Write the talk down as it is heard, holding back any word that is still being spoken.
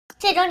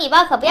这种礼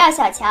包可不要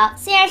小瞧，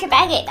虽然是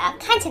白给的，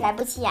看起来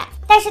不起眼，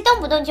但是动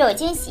不动就有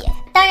惊喜。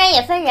当然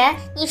也分人，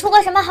你出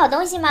过什么好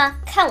东西吗？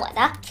看我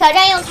的，挑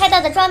战用开刀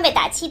的装备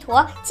打7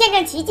坨，见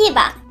证奇迹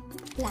吧！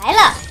来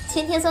了，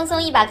轻轻松松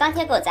一把钢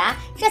铁狗砸，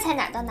这才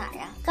哪儿到哪儿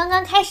啊？刚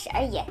刚开始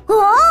而已。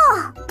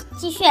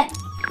继续。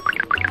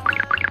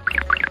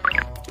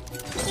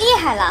厉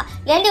害了，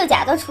连6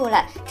甲都出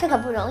了，这可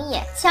不容易。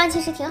枪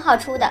其实挺好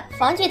出的，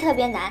防具特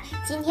别难。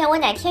今天我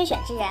乃天选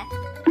之人。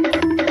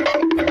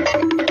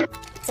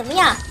怎么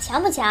样，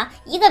强不强？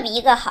一个比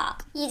一个好，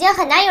已经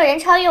很难有人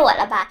超越我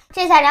了吧？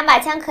这下2把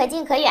枪可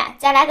近可远，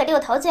再来个6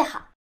头最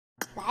好。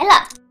来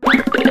了，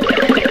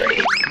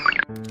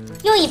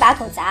又一把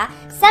狗砸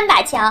，3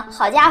把枪，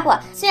好家伙！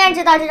虽然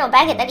知道这种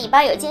白给的礼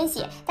包有惊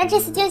喜，但这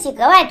次惊喜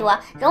格外多。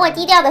容我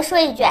低调的说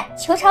一句，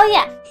求超越。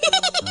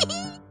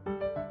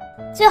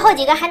最后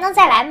几个还能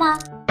再来吗？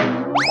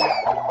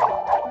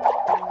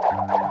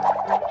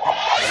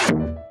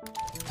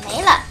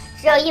没了，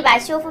只有一把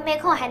修复妹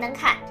控还能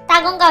看。大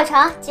功告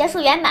成，结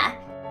束圆满。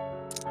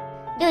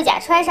6甲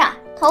穿上，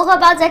头和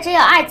包则只有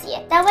2级，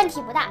但问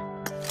题不大。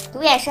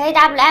独眼蛇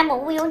AWM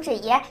毋庸置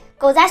疑，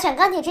狗杂选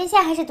钢铁针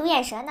线还是独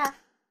眼蛇呢？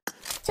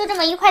就这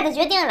么愉快的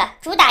决定了，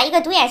主打一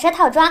个独眼蛇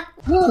套装。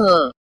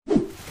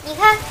你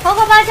看头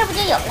和包这不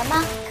就有了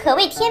吗？可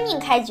谓天命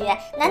开局，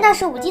难道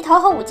是5级头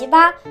和5级包？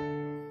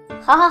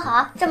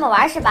好，这么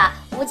玩是吧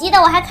？5级的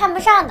我还看不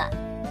上呢。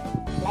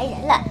来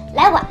人了，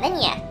来晚了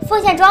你，奉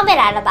献装备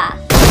来了吧？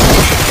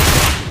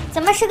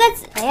怎么是个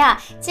紫的呀？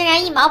竟然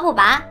1毛不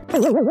拔。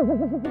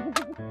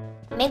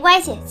没关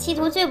系，歧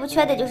途最不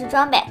缺的就是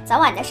装备，早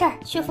晚的事儿。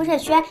去辐射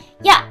区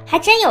呀，还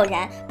真有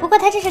人。不过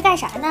他这是干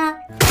啥呢？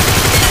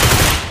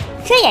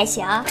这也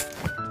行。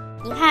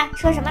你看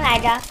说什么来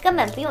着？根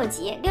本不用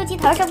急，6级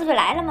头这不就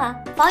来了吗？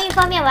防御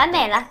方面完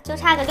美了，就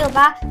差个6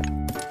包。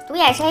独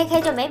眼蛇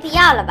AK 就没必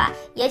要了吧，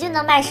也就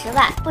能卖10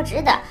万，不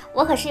值得。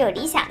我可是有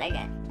理想的人。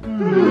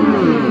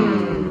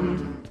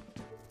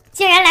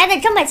竟然来得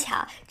这么巧，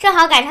正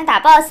好赶上打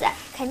BOSS，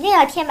 肯定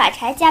要添把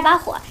柴加把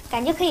火，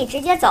感觉可以直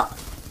接走。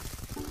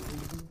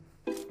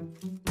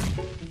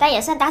但也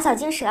算打草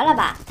惊蛇了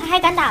吧？他还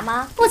敢打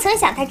吗？不曾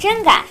想他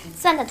真敢，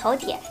算他头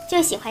铁，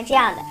就喜欢这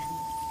样的。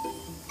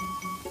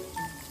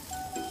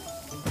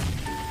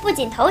不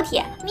仅头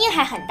铁，命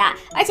还很大，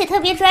而且特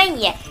别专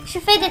一，是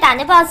非得打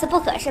那 BOSS 不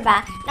可是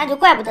吧？那就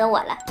怪不得我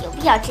了，有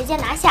必要直接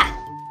拿下。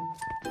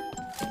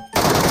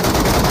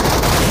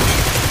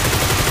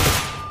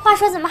话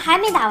说怎么还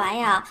没打完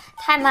呀？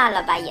太慢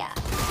了吧也！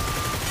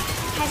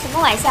开什么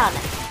玩笑呢？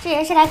这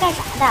人是来干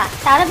啥的？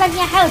打了半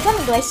天还有这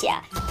么多血。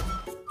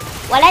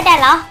我来代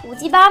劳，5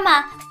级包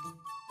吗？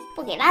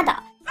不给拉倒。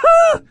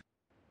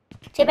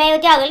这边又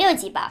掉个6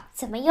级包，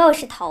怎么又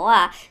是头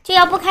啊？就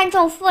要不堪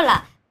重负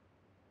了。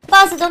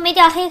BOSS 都没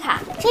掉黑卡，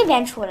这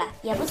边出了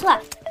也不错。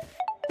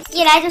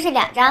一来就是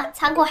2张，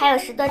仓库还有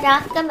10多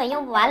张，根本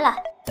用不完了。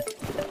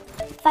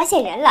发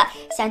现人了，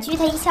想狙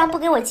他一枪，不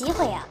给我机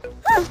会呀！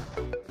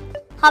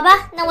好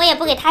吧，那我也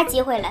不给他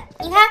机会了。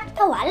你看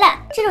他完了，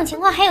这种情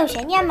况还有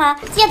悬念吗？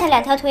借他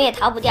2条腿也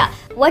逃不掉，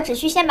我只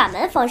需先把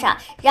门封上，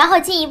然后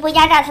进一步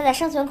压榨他的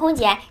生存空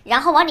间，然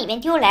后往里面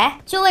丢雷。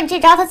就问这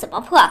招他怎么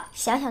破？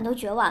想想都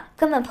绝望，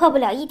根本破不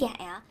了1点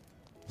呀。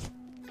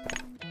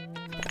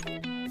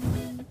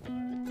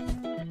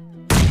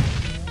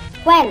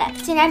坏了，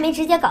竟然没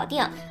直接搞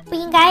定，不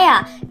应该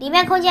呀！里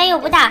面空间又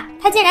不大，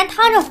他竟然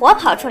趟着火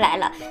跑出来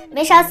了，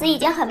没烧死已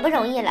经很不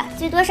容易了，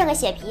最多剩个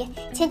血皮，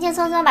轻轻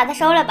松松把他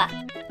收了吧。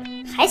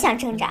还想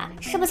挣扎，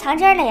是不藏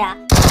针了呀？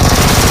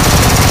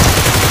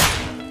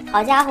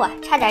好家伙，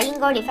差点阴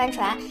沟里翻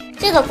船。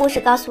这个故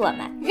事告诉我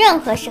们，任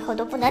何时候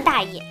都不能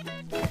大意。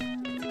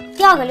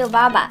掉个6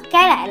包吧，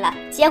该来了。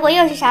结果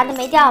又是啥都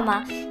没掉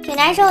吗？挺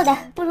难受的，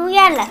不如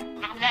愿了。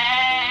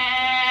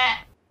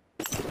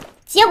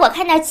结果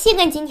看到7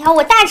根金条，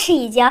我大吃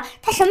一惊，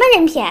他什么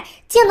人品，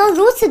竟能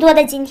如此多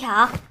的金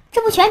条？这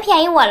不全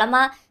便宜我了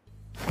吗？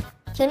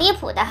挺离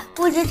谱的，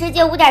不值直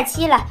接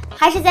5.7了，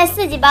还是在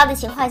4级包的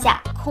情况下，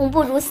恐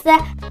怖如斯。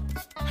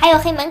还有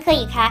黑门可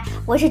以开，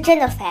我是真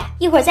的肥，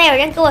一会儿再有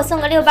人给我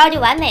送个6包就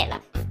完美了。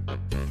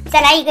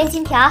再来1根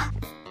金条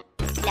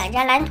，2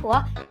张蓝图，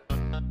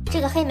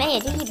这个黑门也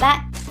就一般。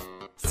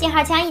信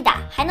号枪一打，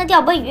还能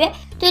钓波鱼，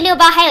对6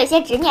包还有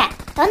些执念。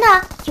等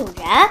等，有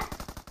人。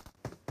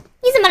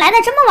你怎么来的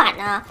这么晚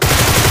呢？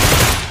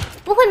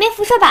不会没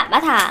辐射板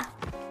吧他？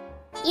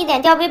一点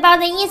掉背包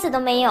的意思都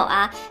没有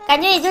啊，感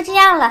觉也就这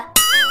样了。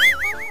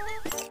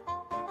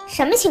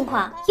什么情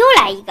况？又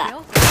来一个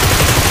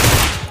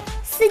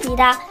4级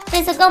的，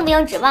这次更不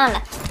用指望了。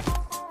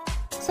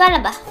算了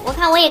吧，我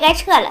看我也该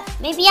撤了，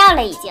没必要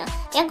了已经，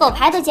连狗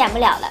牌都捡不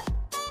了了。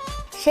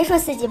谁说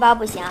4级包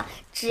不行？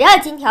只要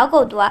金条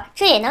够多，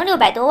这也能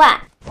600多万。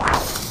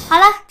好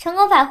了，成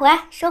功返回，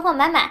收获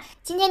满满。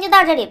今天就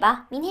到这里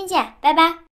吧，明天见，拜拜。